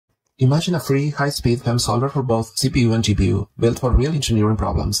Imagine a free, high-speed FEM solver for both CPU and GPU, built for real engineering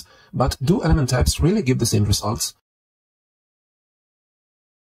problems. But do element types really give the same results?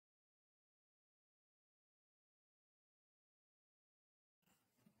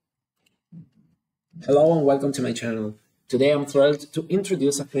 Hello and welcome to my channel. Today I'm thrilled to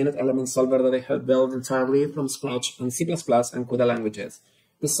introduce a finite element solver that I have built entirely from scratch in C++ and CUDA languages.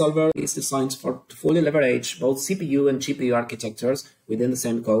 This solver is designed to fully leverage both CPU and GPU architectures within the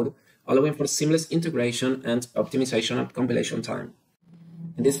same code, allowing for seamless integration and optimization at compilation time.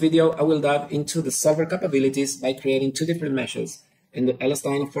 In this video, I will dive into the solver capabilities by creating two different meshes in the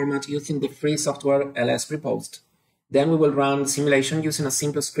LS-Dyna format using the free software LS-Prepost. Then we will run the simulation using a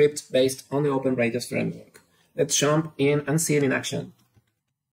simple script based on the OpenRadioss framework. Let's jump in and see it in action.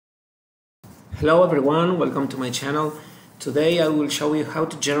 Hello everyone, welcome to my channel. Today I will show you how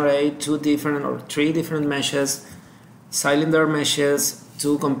to generate three different meshes, cylinder meshes,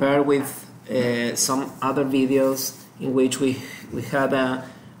 to compare with some other videos in which we had an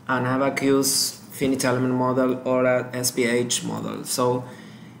Abaqus finite element model or a SPH model. So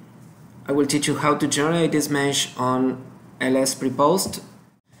I will teach you how to generate this mesh on LS-Prepost.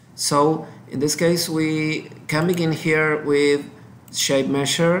 So in this case we can begin here with shape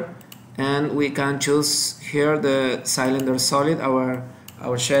measure, and we can choose here the cylinder solid, our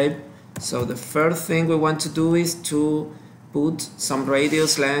shape. So the first thing we want to do is to put some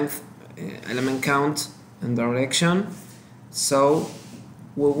radius, length, element count and direction. So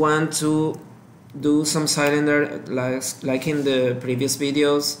we want to do some cylinder like in the previous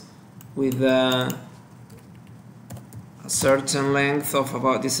videos, with a certain length of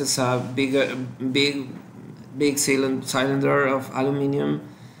about, this is a big cylinder of aluminum.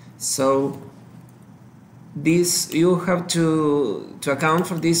 So this, you have to account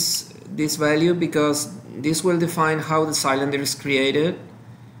for this value, because this will define how the cylinder is created.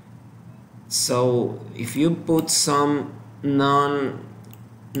 So if you put some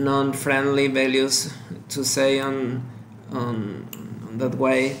non-friendly values, to say on that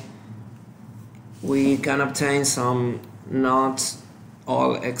way, we can obtain some not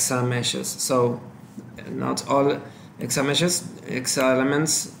all Hexa meshes. So not all Hexa meshes, Hexa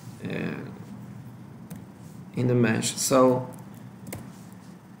elements in the mesh. So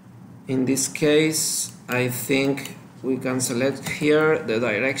in this case I think we can select here the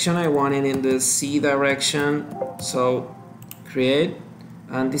direction. I want it in the C direction, so create,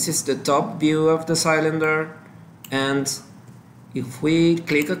 and this is the top view of the cylinder. And if we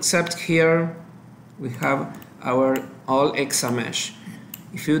click accept here, we have our all Hexa mesh.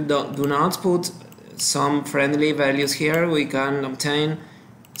 If you do not put some friendly values here, we can obtain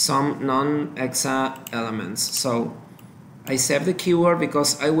some non-Hexa elements. So I save the keyword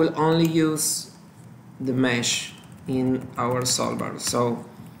because I will only use the mesh in our solver. So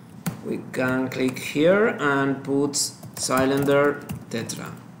we can click here and put cylinder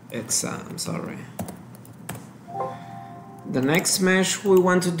tetra, Hexa, I'm sorry. The next mesh we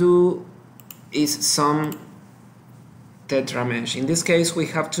want to do is some tetra mesh. In this case we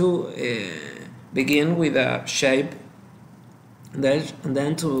have to begin with a shape and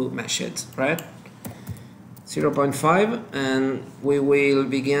then to mesh it, right? 0.5, and we will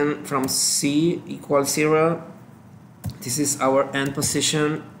begin from C equals 0. This is our end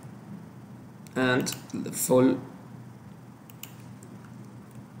position and the full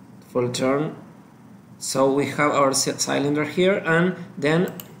turn. So we have our cylinder here, and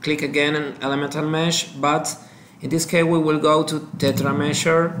then click again on elemental mesh, but in this case we will go to tetra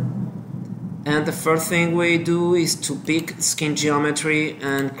measure, and the first thing we do is to pick skin geometry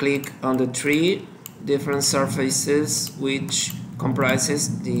and click on the three different surfaces which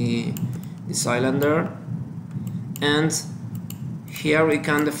comprises the cylinder, and here we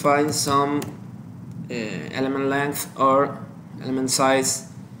can define some element length or element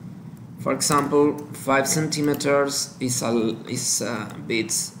size. For example, 5 centimeters is a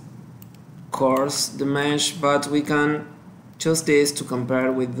bit coarse, the mesh, but we can choose this to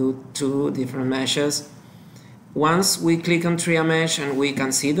compare with the two different meshes. Once we click on tria mesh and we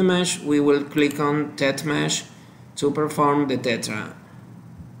can see the mesh, we will click on tet mesh to perform the tetra.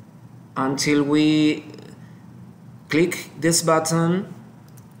 Until we click this button,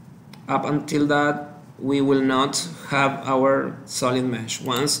 up until that, we will not have our solid mesh.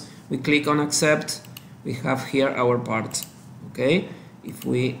 Once we click on accept, we have here our part. Okay, if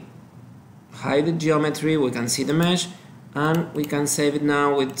we hide the geometry, we can see the mesh, and we can save it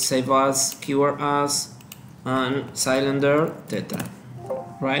now with save as, keyword as, and cylinder tetra,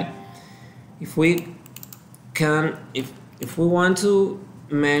 right? If we can, if we want to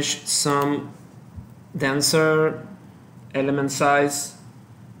mesh some denser element size,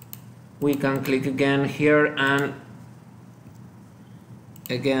 we can click again here and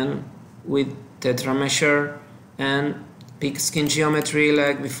again with tetra measure and pick skin geometry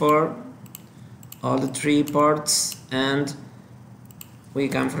like before, all the 3 parts, and we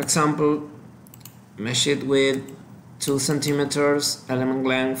can, for example, mesh it with 2 centimeters element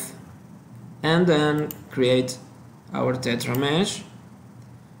length and then create our tetra mesh.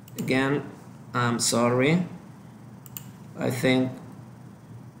 Again, I'm sorry, I think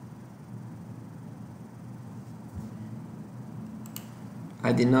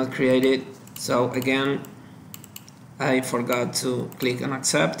I did not create it, so again I forgot to click on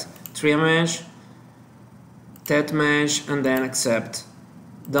accept. Tria mesh, tet mesh, and then accept.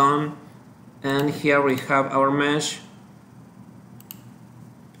 Done. And here we have our mesh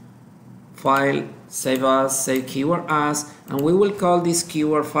file, save as, save keyword as, and we will call this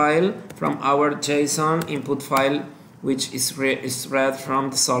keyword file from our JSON input file, which is read from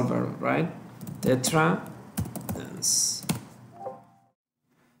the solver, right? Tetra.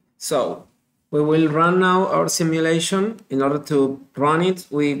 So we will run now our simulation. In order to run it,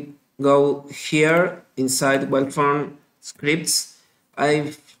 we go here inside WeldForm scripts.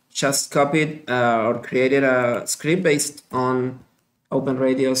 I've just copied or created a script based on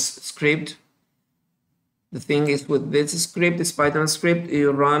OpenRadioss script. The thing is, with this script, this Python script,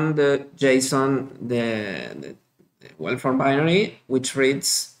 you run the JSON, the WeldForm binary, which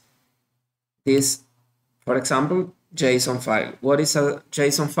reads this, for example, JSON file. What is a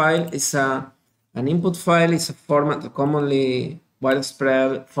JSON file? It's an input file. It's a format, a commonly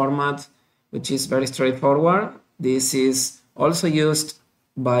widespread format, which is very straightforward. This is also used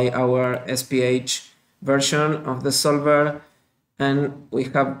by our SPH version of the solver, and we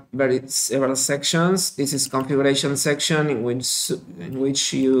have several sections. This is configuration section in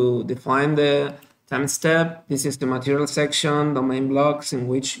which you define the time step. This is the material section, domain blocks, in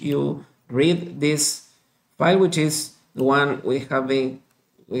which you read this file, which is the one we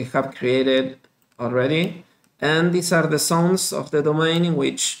have created already. And these are the zones of the domain in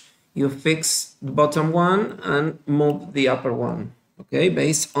which you fix the bottom one and move the upper one, okay,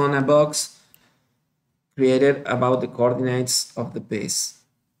 based on a box created about the coordinates of the piece.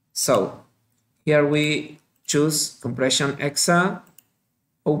 So here we choose compression Hexa,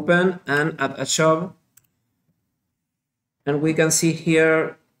 open, and add a job, and we can see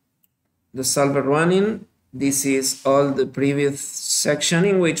here the solver running. This is all the previous section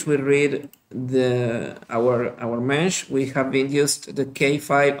in which we read our mesh. We have been used the K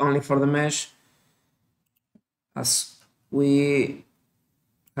file only for the mesh, as we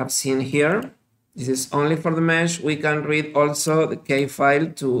have seen here. This is only for the mesh. We can read also the K file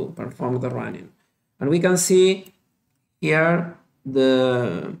to perform the running, and we can see here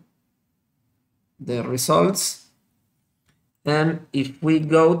the results. And if we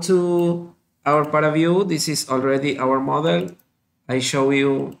go to our Paraview, this is already our model. I show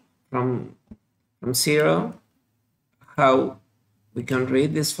you from zero how we can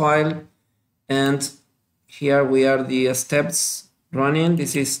read this file, and here we are the steps running.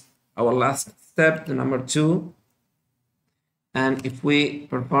 This is our last step, the number 2. And if we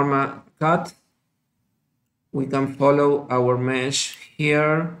perform a cut, we can follow our mesh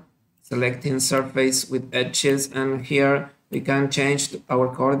here, selecting surface with edges, and here we can change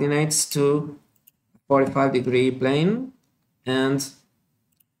our coordinates to 45-degree plane. And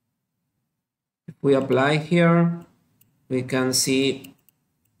if we apply here, we can see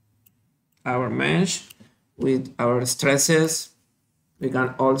our mesh with our stresses. We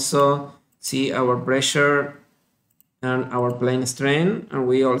can also see our pressure and our plane strain, and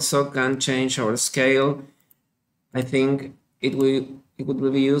we also can change our scale. I think it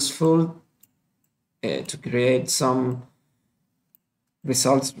would be useful to create some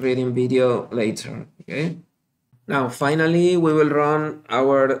results reading video later. Okay. Now finally we will run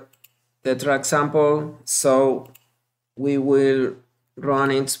our tetra example. So we will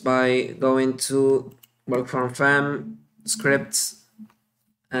run it by going to WeldFormFEM scripts,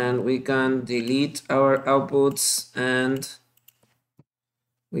 and we can delete our outputs, and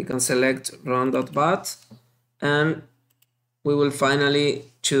we can select run.bat, and we will finally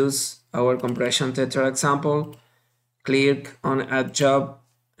choose our compression tetra example, click on add job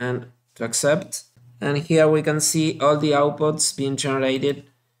and to accept, and here we can see all the outputs being generated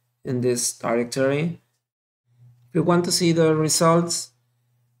in this directory. If you want to see the results,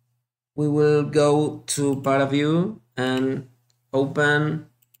 we will go to Paraview and open,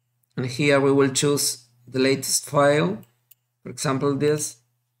 and here we will choose the latest file, for example this,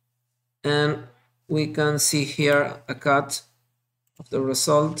 and we can see here a cut of the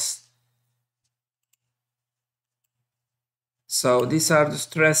results. So these are the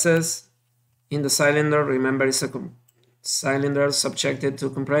stresses in the cylinder. Remember, it's a cylinder subjected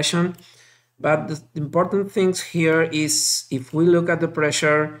to compression. But the important things here is, if we look at the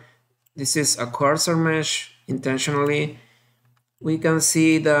pressure, this is a coarser mesh intentionally, we can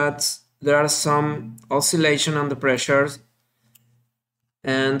see that there are some oscillation on the pressures,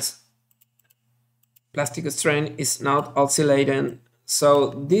 and plastic strain is not oscillating.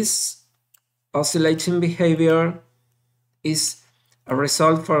 So this oscillating behavior is a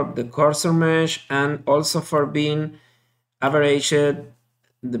result for the coarser mesh and also for being averaged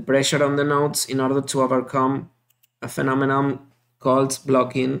the pressure on the nodes in order to overcome a phenomenon called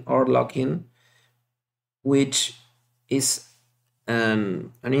blocking or locking, which is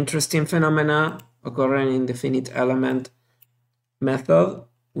an interesting phenomena occurring in the finite element method,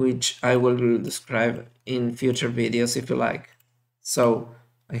 which I will describe in future videos if you like. So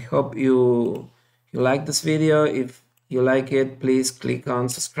I hope you like this video. If you like it, please click on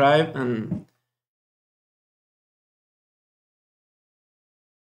subscribe, and